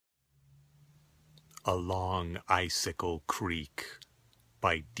Along Icicle Creek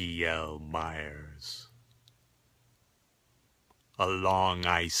by D.L. Myers. Along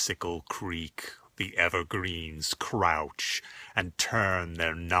Icicle Creek the evergreens crouch and turn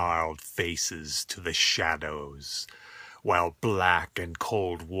their gnarled faces to the shadows, while black and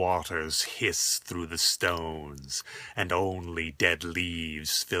cold waters hiss through the stones, and only dead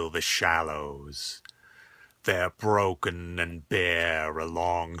leaves fill the shallows. There broken and bare a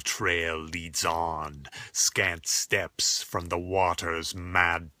long trail leads on, scant steps from the water's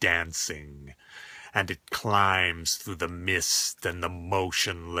mad dancing, and it climbs through the mist and the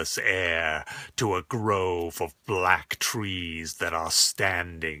motionless air to a grove of black trees that are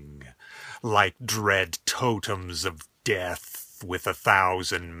standing, like dread totems of death, with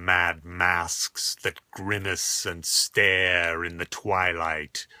 1,000 mad masks that grimace and stare in the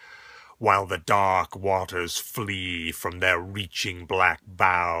twilight, while the dark waters flee from their reaching black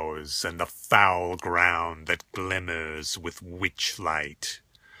boughs and the foul ground that glimmers with witch-light.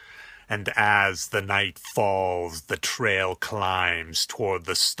 And as the night falls, the trail climbs toward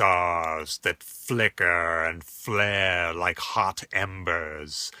the stars that flicker and flare like hot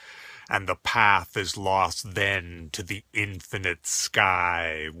embers, and the path is lost then to the infinite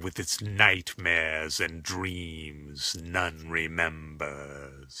sky with its nightmares and dreams none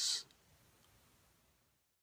remembers.